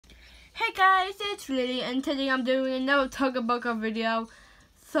Hey guys, it's Lily and today I'm doing another Toca boca video.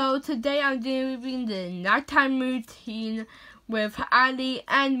 So today I'm doing the nighttime routine with Ali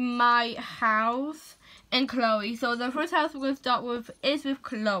and my house and Chloe. So the first house we're going to start with is with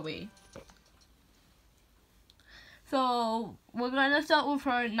Chloe. So we're going to start with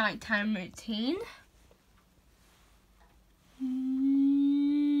her nighttime routine.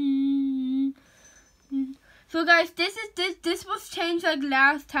 So guys, this was changed like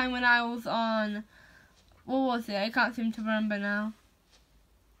last time when I was on, what was it? I can't seem to remember now.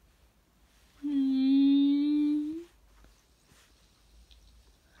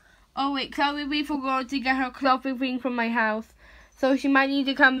 Oh wait, Chloe, we forgot to get her clothing thing from my house. So she might need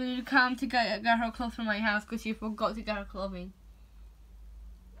to come to get her clothes from my house because she forgot to get her clothing.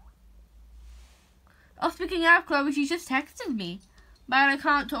 Oh, speaking of Chloe, she just texted me. But I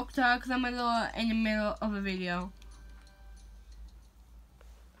can't talk to her because I'm in the middle of a video.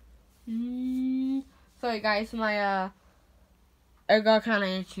 Sorry guys, my I got kind of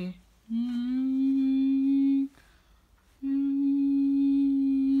itchy.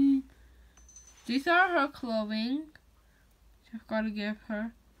 These are her clothing. I've got to give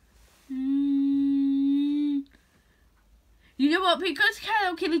her. You know what? Because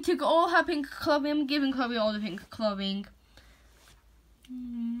Hello Kitty took all her pink clothing, I'm giving Chloe all the pink clothing.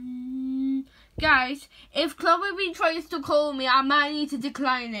 Guys, if Chloe tries to call me, I might need to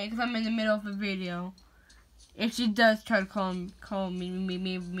decline it because I'm in the middle of a video. If she does try to call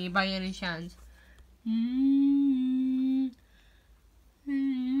me by any chance.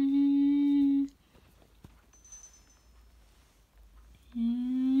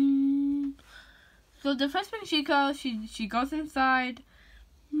 So the first thing she goes, she goes inside.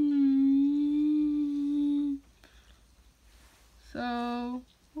 So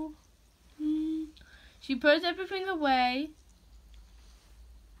she puts everything away.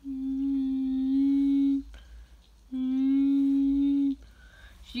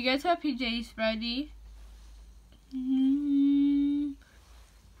 She gets her PJs ready.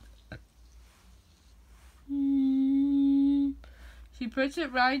 She puts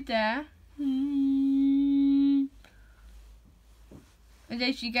it right there. And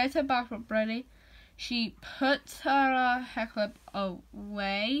then she gets her bathrobe ready. She puts her hair clip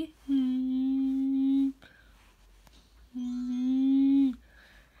away.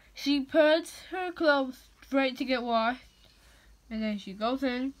 She puts her clothes ready to get washed. And then she goes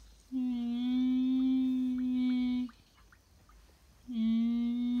in.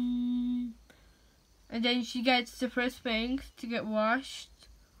 And then she gets the first things to get washed.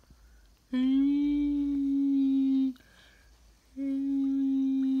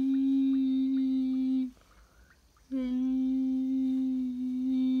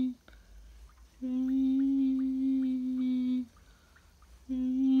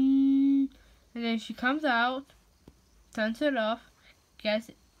 And then she comes out, turns it off,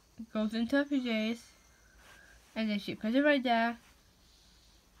 goes into her PJs, and then she puts it right there,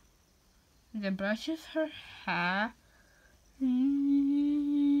 and then brushes her hair,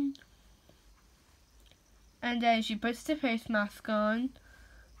 and then she puts the face mask on,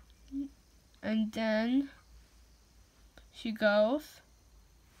 and then she goes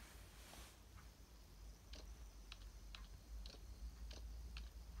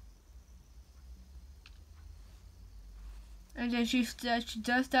and then she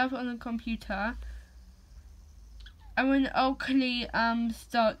does stuff on the computer. And when Oakley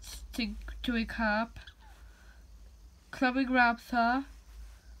starts to wake up, Chloe grabs her,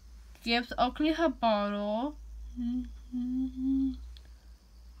 gives Oakley her bottle, and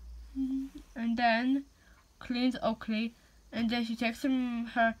then cleans Oakley, and then she takes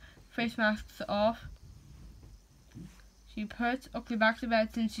her face masks off. She puts Oakley back to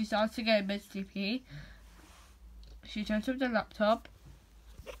bed since she starts to get a bit sleepy. She turns up the laptop,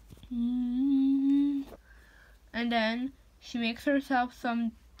 and then she makes herself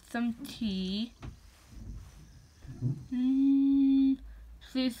some tea.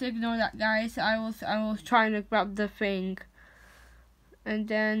 Please ignore that, guys. I was trying to grab the thing, and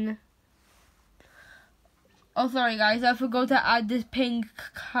then sorry guys, I forgot to add this pink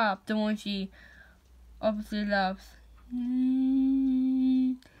cup, the one she obviously loves.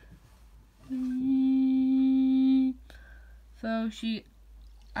 So she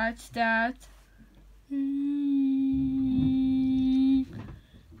adds that.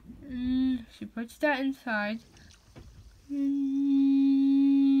 She puts that inside.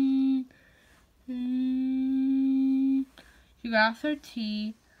 She grabs her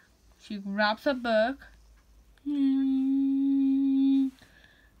tea. She grabs a book.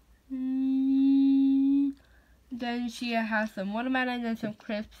 Then she has some watermelon and some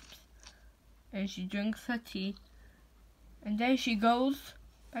crisps. and she drinks her tea. And then she goes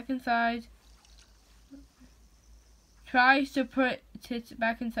back inside, tries to put it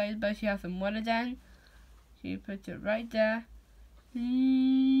back inside, but she has some water then. She puts it right there.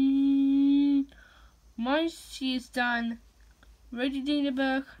 Once she's done reading the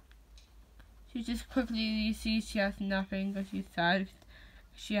book, she just quickly sees she has nothing because she's sad.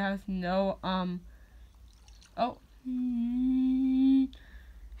 She has no,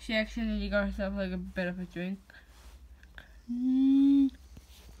 she accidentally got herself like a bit of a drink.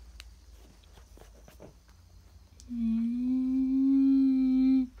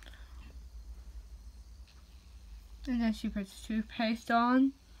 And then she puts toothpaste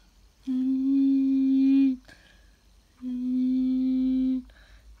on.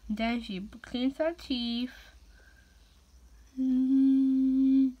 Then she cleans her teeth.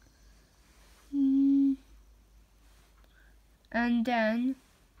 And then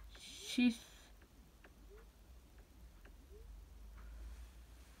she's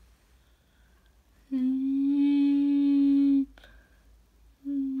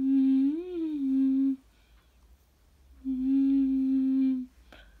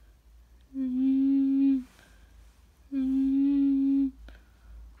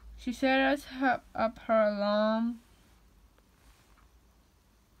she sets up her alarm.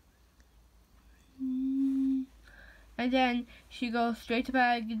 And then she goes straight to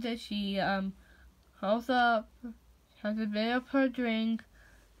bed. She holds up, has a bit of her drink.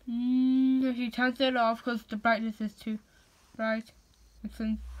 She turns it off because the brightness is too bright. It's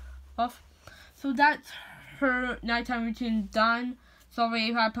off. So that's her nighttime routine done. Sorry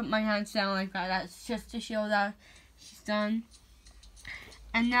if I put my hands down like that. That's just to show that she's done.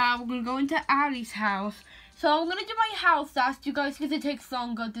 And now we're gonna go into Ali's house. So I'm gonna do my house last, you guys, because it takes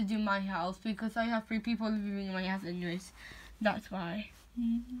longer to do my house because I have 3 people living in my house anyways. That's why.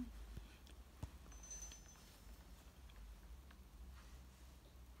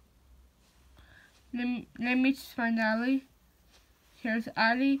 Let me just find Ali. Here's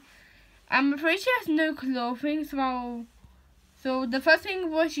Ali. I'm afraid she has no clothing, so the first thing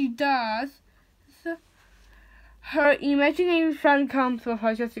what she does, her imaginary friend comes with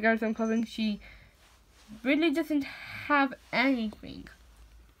her just to get some clothing. She really doesn't have anything.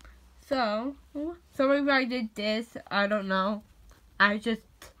 So, sorry if I did this. I don't know. I just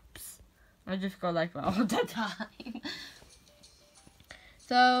go like that all the time.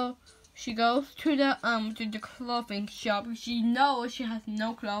 So she goes to the clothing shop. She knows she has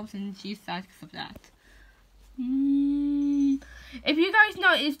no clothes and she's sad because of that. If you guys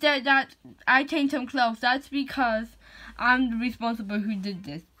noticed that I changed some clothes, that's because I'm the responsible who did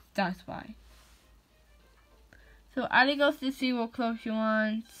this. That's why. So Ali goes to see what clothes she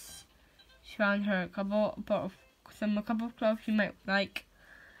wants. She found her a couple of clothes she might like.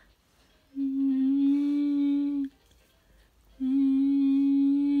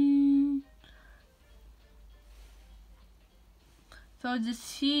 So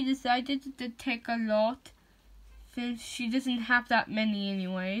she decided to take a lot since she doesn't have that many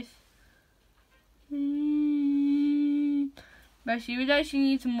anyways. But she realized she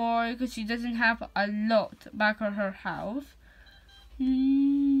needs more because she doesn't have a lot back at her house.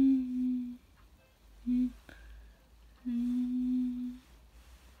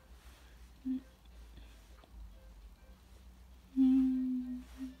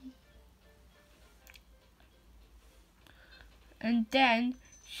 And then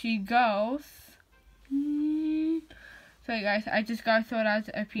she goes. Sorry guys, I just gotta sort out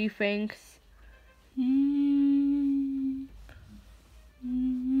a few things.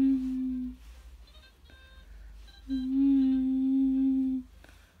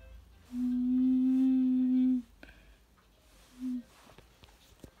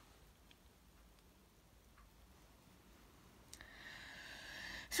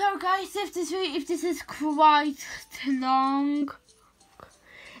 So guys, if this is quite long,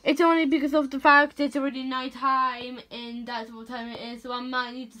 it's only because of the fact it's already night time and that's what time it is, so I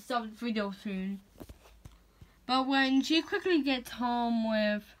might need to stop the video soon. But when she quickly gets home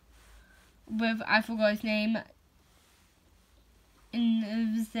with I forgot his name,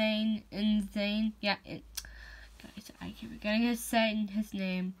 Insane, yeah, guys, I keep forgetting his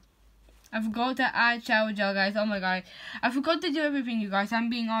name. I forgot to add shower gel, guys. Oh my god, I forgot to do everything, you guys. I'm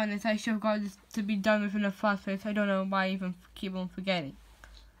being honest. I should have got this to be done with in the first place. I don't know why I even keep on forgetting.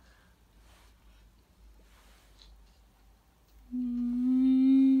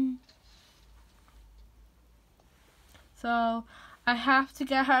 So I have to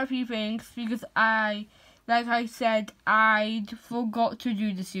get her a few things because like I said, I forgot to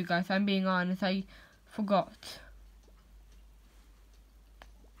do this, you guys. I'm being honest. I forgot.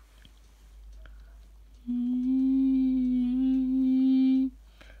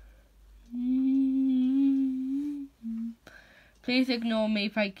 Please ignore me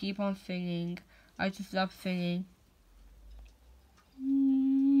if I keep on singing. I just love singing.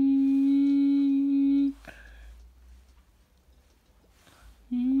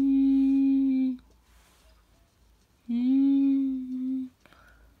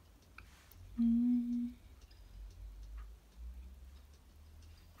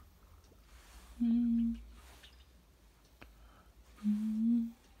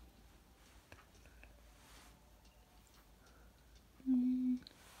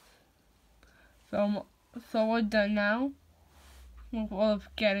 So we're done now with all of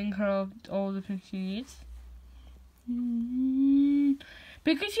getting her all the things she needs.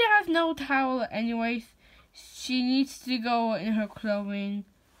 Because she has no towel anyways, she needs to go in her clothing.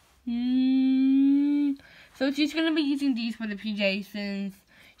 So she's gonna be using these for the PJs since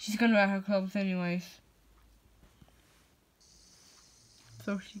she's gonna wear her clothes anyways.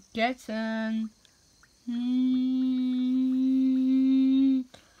 So she gets in.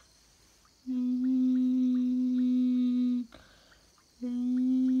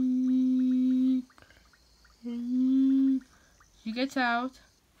 She gets out.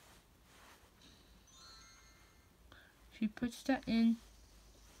 She puts that in.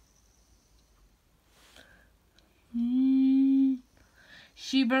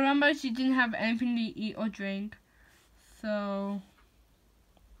 She remembers she didn't have anything to eat or drink, so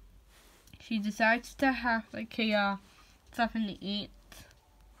she decides to have like something to eat.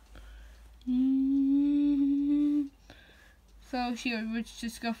 So she would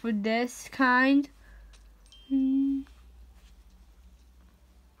just go for this kind.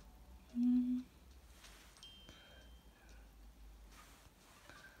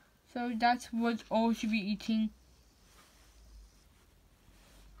 So that's what all she'll be eating.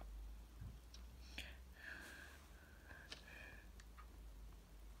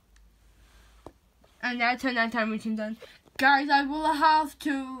 And that's her nighttime routine done. Guys, I will have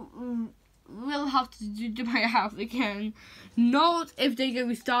to do my house again. Not if they get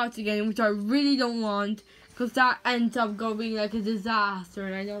me started again, which I really don't want, because that ends up going like a disaster,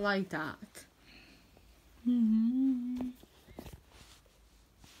 and I don't like that.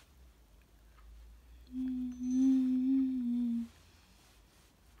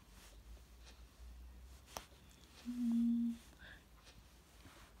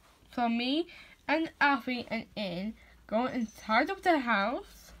 So me and Alfie and In go inside of the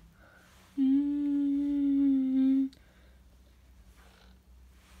house.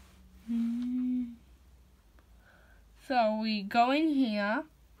 So we go in here.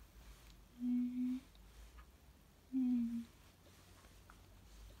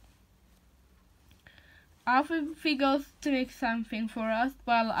 Alfie goes to make something for us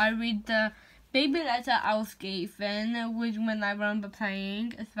while I read the baby letter I was given, which when I remember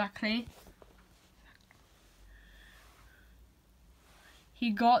playing exactly.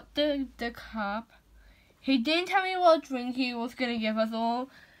 He got the cup. He didn't tell me what drink he was gonna give us all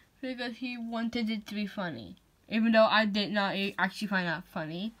because he wanted it to be funny, even though I did not actually find that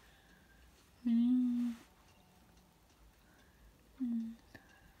funny.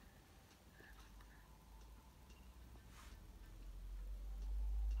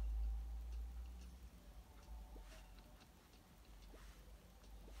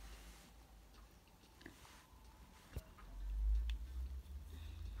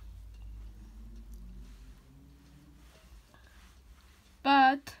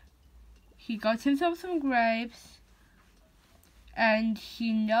 But he got himself some grapes, and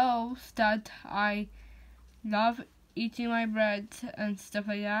he knows that I love eating my bread and stuff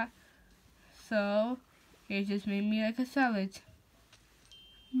like that, so he just made me like a salad.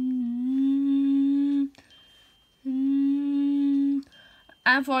 And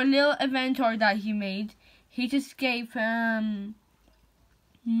for a little inventory that he made, he just gave him,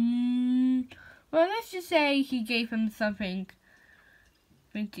 well, let's just say he gave him something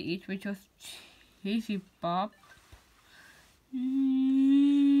to eat, which was cheesy pop.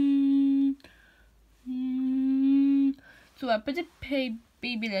 So I put the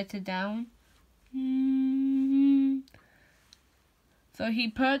baby letter down. So he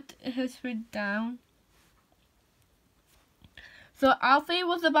put his food down. So Alfie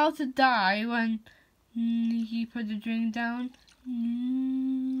was about to die when he put the drink down.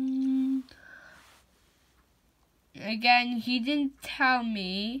 Again, he didn't tell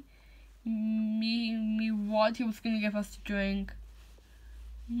me what he was gonna give us to drink.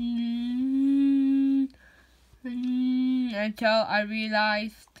 Until I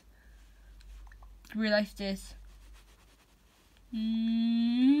realized this.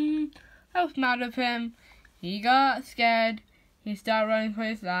 I was mad at him. He got scared. He started running for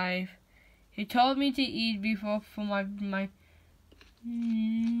his life. He told me to eat before for my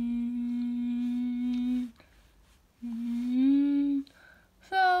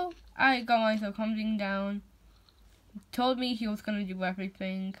So I got myself calming down. He told me he was gonna do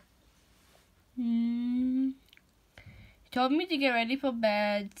everything. He told me to get ready for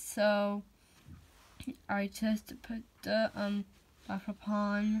bed, so I just put the bathrobe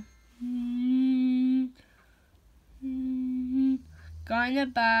on. Got in the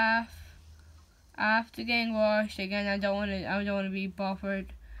bath. After getting washed again, I don't want to be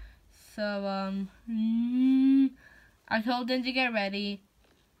bothered. So I told him to get ready.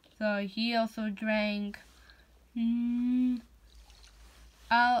 So he also drank.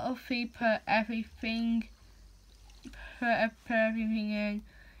 Alfie put everything in.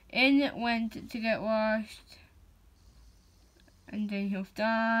 In it went to get washed, and then he was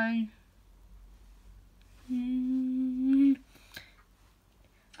done.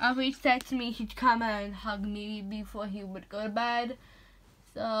 Alfie said to me he'd come and hug me before he would go to bed,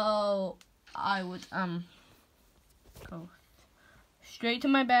 so I would go straight to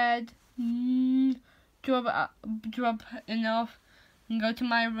my bed, drop enough, and go to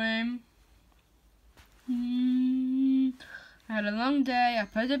my room. I had a long day. I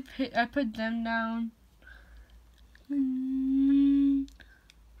put them down.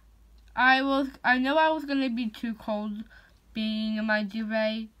 I know I was gonna be too cold being in my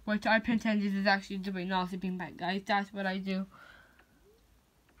duvet, which I pretended is actually duvet, not a sleeping bag, guys. That's what I do.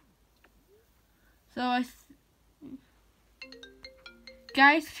 So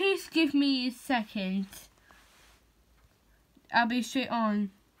guys, please give me a second. I'll be straight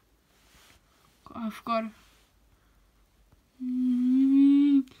on. I've got.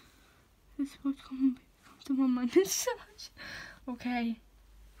 This is what's coming to my mind. Okay.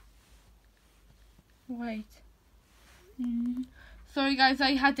 Wait. Sorry guys,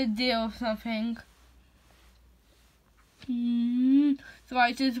 I had to deal with something. So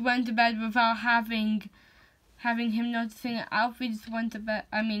I just went to bed without having him noticing. Alfie just went to bed.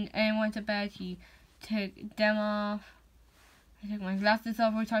 Aaron went to bed. He took them off. I took my glasses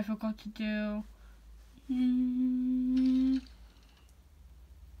off, which I forgot to do.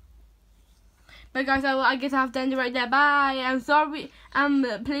 But guys, I guess I have to end it right there. Bye. I'm sorry.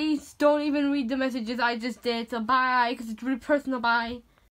 Please don't even read the messages I just did. So bye, because it's really personal. Bye.